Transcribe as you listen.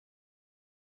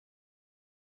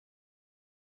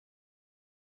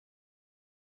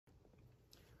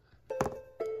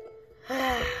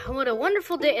What a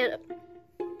wonderful day.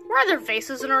 Are there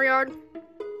vases in our yard?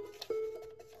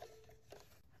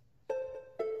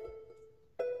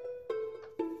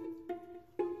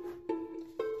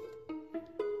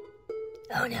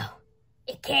 Oh no,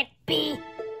 it can't be.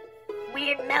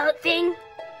 Weird mallet thing.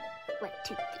 1,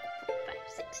 2, 3, 4, 5,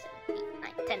 6, 7,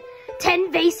 8, 9, 10.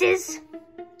 10 vases?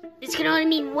 This can only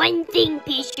mean one thing,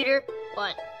 Peashooter.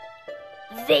 What?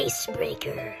 Vase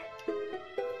breaker.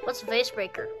 What's vase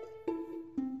breaker?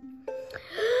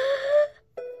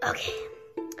 Okay.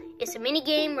 It's a mini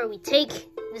game where we take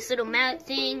this little mallet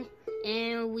thing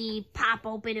and we pop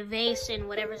open a vase, and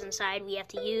whatever's inside we have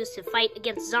to use to fight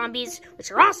against zombies,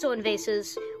 which are also in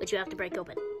vases, which you have to break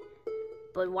open.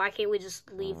 But why can't we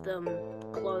just leave them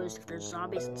closed if there's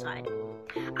zombies inside?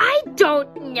 I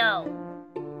don't know.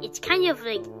 It's kind of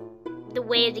like the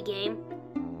way of the game.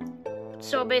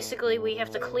 So basically we have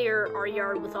to clear our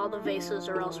yard with all the vases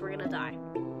or else we're gonna die.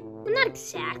 Well, not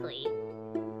exactly.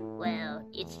 Well,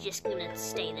 it's just gonna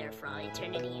stay there for all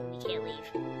eternity and we can't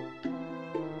leave.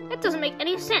 That doesn't make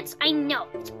any sense. I know.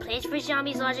 It's Plants vs.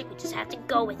 Zombies logic. We just have to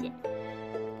go with it.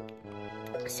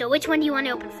 So which one do you want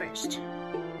to open first?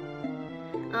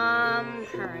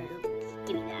 Alright.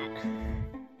 Give me that.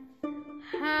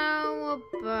 How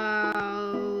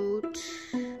about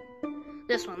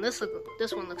this one? This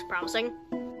one looks promising.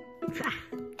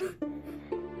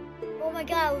 Oh my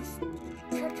god,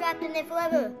 we're trapped in there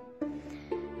forever.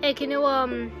 Hey, can you,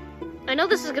 I know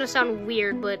this is gonna sound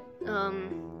weird, but,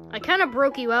 I kind of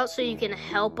broke you out so you can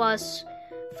help us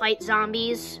fight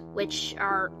zombies, which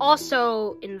are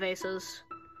also in vases.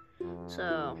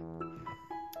 So,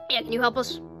 yeah, can you help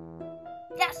us?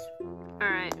 Yes.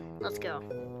 Alright, let's go.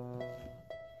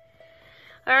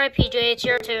 Alright, PJ, it's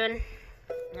your turn.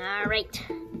 Alright.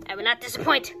 I will not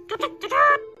disappoint.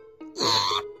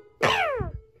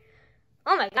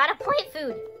 Oh my god, a plant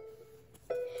food.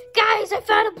 Guys, I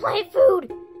found a plant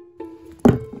food.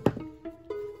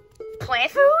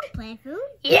 Plant food? Plant food?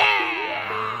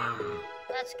 Yeah!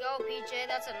 Let's go, PJ.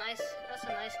 That's a nice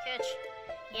catch.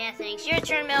 Yeah, thanks. Your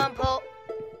turn, Melon Pulp.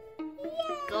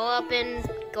 Go up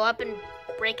and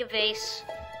break a vase.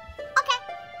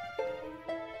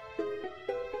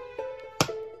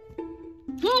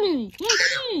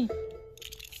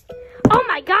 Oh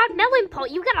my god, Melon Pulp,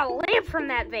 you got a lamp from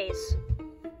that vase.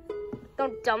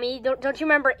 Don't dummy. Don't you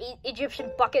remember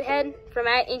Egyptian Buckethead from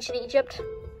ancient Egypt?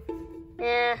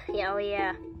 Yeah, oh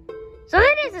yeah. So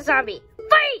that is a zombie.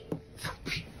 Fight!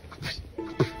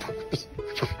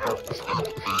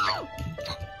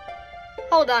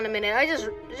 Hold on a minute. I just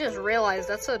realized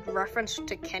that's a reference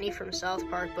to Kenny from South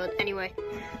Park. But anyway,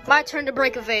 my turn to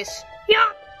break a vase. Yeah.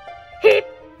 Hip.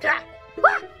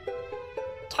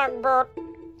 Tugboat.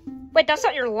 Wait, that's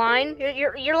not your line.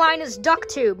 Your line is duck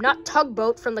tube, not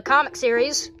tugboat from the comic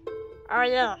series. Oh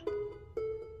yeah.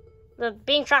 The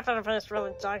being trapped in a vase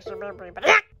really sucks. Oh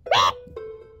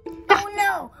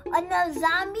no, another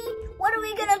zombie? What are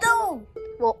we gonna do?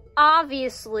 Well,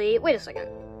 obviously, wait a second.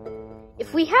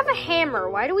 If we have a hammer,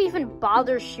 why do we even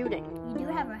bother shooting? You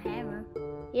do have a hammer.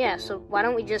 Yeah, so why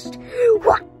don't we just...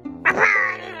 Before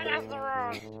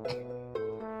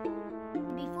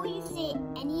you say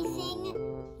anything,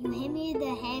 you hit me with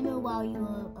the hammer while you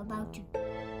were about to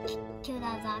kill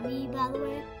that zombie, by the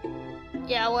way.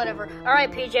 Yeah, whatever.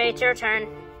 Alright, PJ, it's your turn.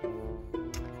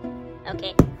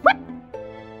 Okay.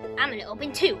 I'm gonna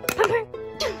open 2.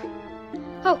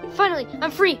 Oh, finally,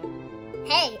 I'm free.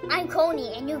 Hey, I'm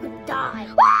Coney, and you could die.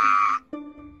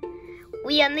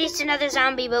 We unleashed another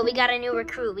zombie, but we got a new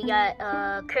recruit. We got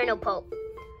Colonel Pulp.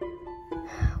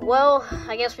 Well,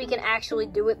 I guess we can actually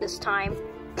do it this time.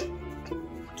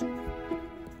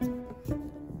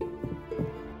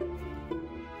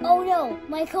 Oh no,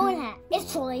 my cone hat.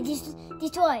 It's totally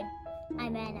destroyed.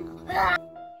 I'm mad now.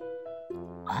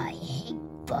 I hate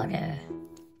butter.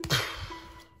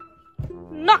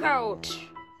 Knockout!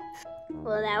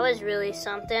 Well, that was really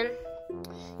something.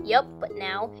 Yep, but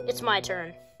now it's my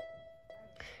turn.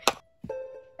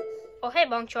 Oh, hey,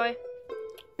 Bong Choi.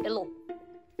 Hello.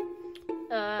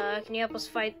 Can you help us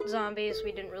fight zombies?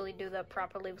 We didn't really do that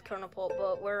properly with Colonel Pulp,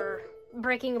 but we're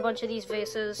breaking a bunch of these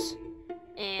vases,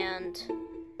 and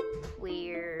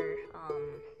we're,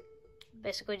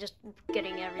 basically just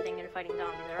getting everything and fighting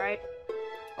zombies, alright?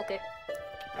 Okay.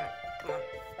 Alright, come on.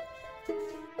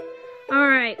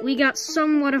 Alright, we got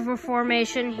somewhat of a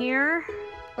formation here.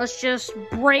 Let's just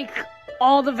break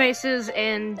all the vases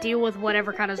and deal with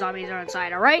whatever kind of zombies are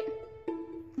inside, alright?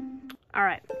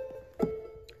 Alright.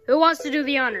 Who wants to do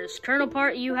the honors? Colonel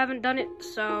Part, you haven't done it,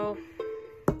 so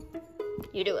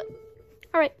you do it.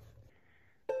 Alright.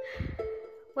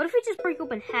 What if we just break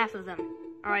open half of them?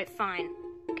 Alright, fine.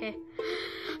 Okay.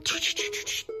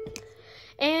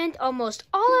 And almost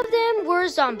all of them were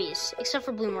zombies, except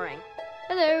for Bloomerang.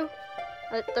 Hello.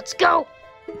 Let's go.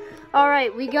 All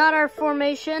right, we got our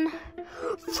formation.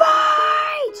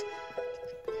 Fight!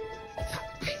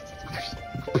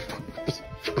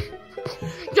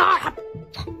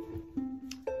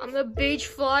 I'm the beach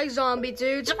fly zombie,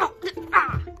 dudes.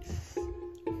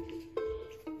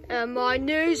 And my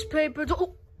newspaper.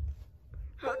 Oh.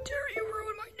 How dare you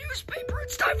ruin my newspaper?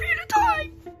 It's time for you to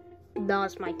die. Now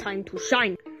it's my time to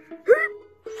shine.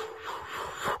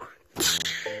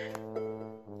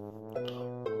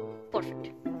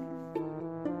 Perfect.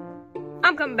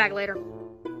 I'm coming back later.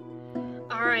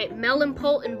 Alright, Melon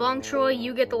Polt and Bong Troy,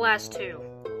 you get the last two.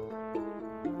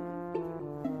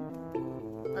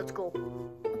 Let's go.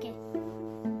 Okay.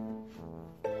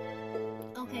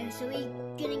 Okay, so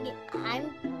I'm gonna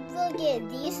get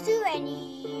these two, and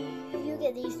you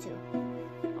get these two.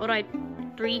 Alright,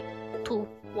 3, 2,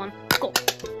 1, go.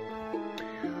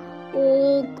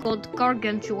 Oh god,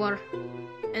 Gargantuar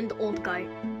and old guy.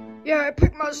 Yeah, I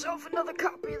picked myself another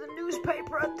copy of the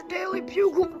newspaper at the Daily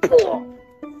Bugle.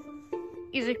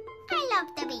 Easy. I love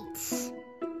the beats.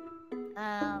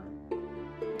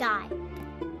 Die.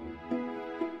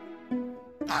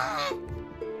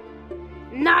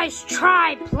 Nice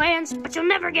try, Plants, but you'll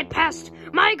never get past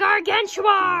my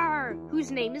Gargantuar,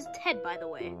 whose name is Ted, by the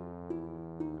way.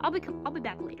 I'll be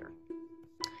back later.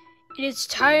 It's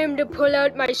time to pull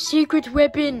out my secret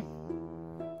weapon.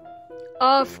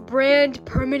 Off-brand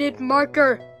permanent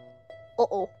marker.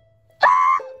 Uh-oh.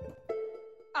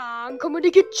 I'm coming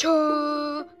to get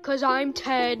ya, 'cause I'm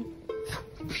Ted.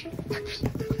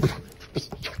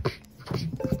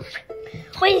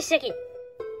 Wait a second.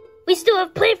 We still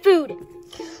have plant food.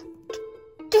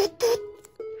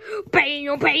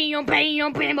 Bam, bam,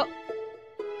 bam, bam.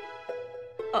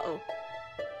 Uh-oh.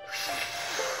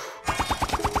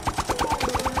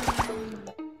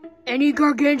 Any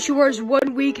Gargantuar's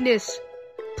one weakness.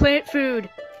 Plant food.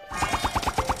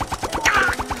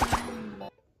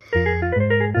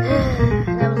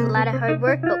 That was a lot of hard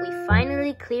work, but we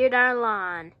finally cleared our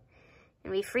lawn.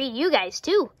 And we freed you guys,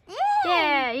 too.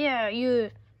 Yeah.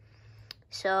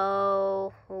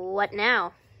 So, what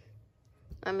now?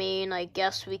 I mean, I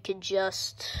guess we could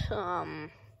just,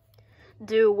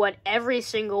 do what every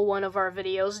single one of our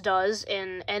videos does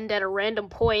and end at a random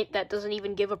point that doesn't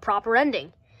even give a proper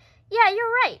ending. Yeah,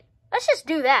 you're right. Let's just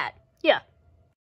do that. Yeah.